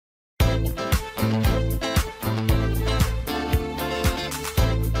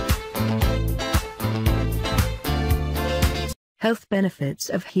Health benefits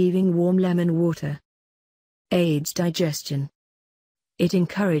of heaving warm lemon water. Aids digestion. It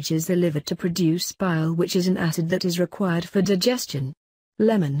encourages the liver to produce bile, which is an acid that is required for digestion.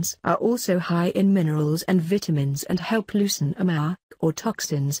 Lemons are also high in minerals and vitamins and help loosen amar, or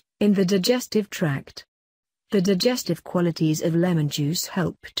toxins, in the digestive tract. The digestive qualities of lemon juice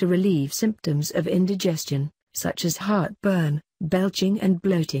help to relieve symptoms of indigestion, such as heartburn, belching and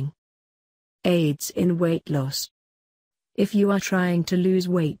bloating. Aids in weight loss. If you are trying to lose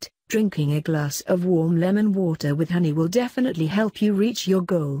weight, drinking a glass of warm lemon water with honey will definitely help you reach your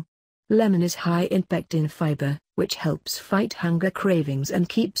goal. Lemon is high in pectin fiber, which helps fight hunger cravings and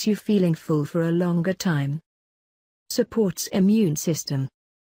keeps you feeling full for a longer time. Supports immune system.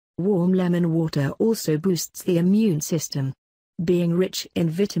 Warm lemon water also boosts the immune system. Being rich in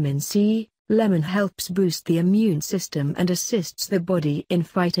vitamin C, lemon helps boost the immune system and assists the body in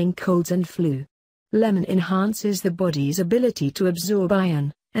fighting colds and flu. Lemon enhances the body's ability to absorb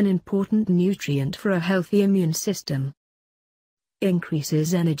iron, an important nutrient for a healthy immune system.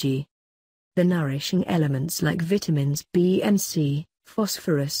 Increases energy. The nourishing elements like vitamins B and C,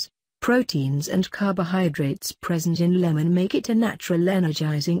 phosphorus, proteins and carbohydrates present in lemon make it a natural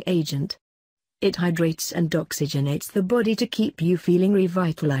energizing agent. It hydrates and oxygenates the body to keep you feeling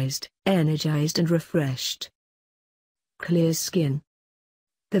revitalized, energized and refreshed. Clears skin.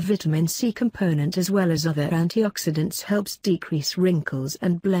 The vitamin C component as well as other antioxidants helps decrease wrinkles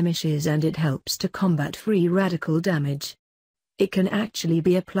and blemishes, and it helps to combat free radical damage. It can actually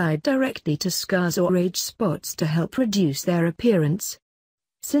be applied directly to scars or age spots to help reduce their appearance.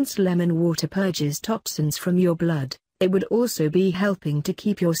 Since lemon water purges toxins from your blood, it would also be helping to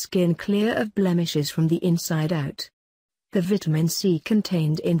keep your skin clear of blemishes from the inside out. The vitamin C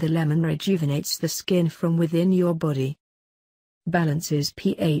contained in the lemon rejuvenates the skin from within your body. Balances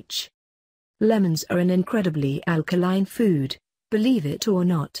pH. Lemons are an incredibly alkaline food, believe it or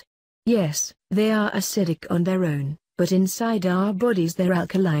not. Yes, they are acidic on their own, but inside our bodies they're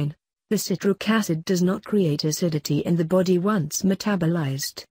alkaline. The citric acid does not create acidity in the body once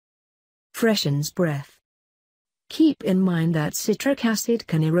metabolized. Freshens breath. Keep in mind that citric acid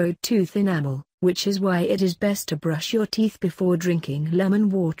can erode tooth enamel, which is why it is best to brush your teeth before drinking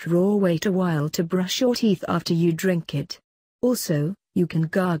lemon water or wait a while to brush your teeth after you drink it. Also, you can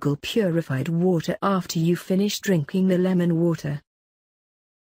gargle purified water after you finish drinking the lemon water.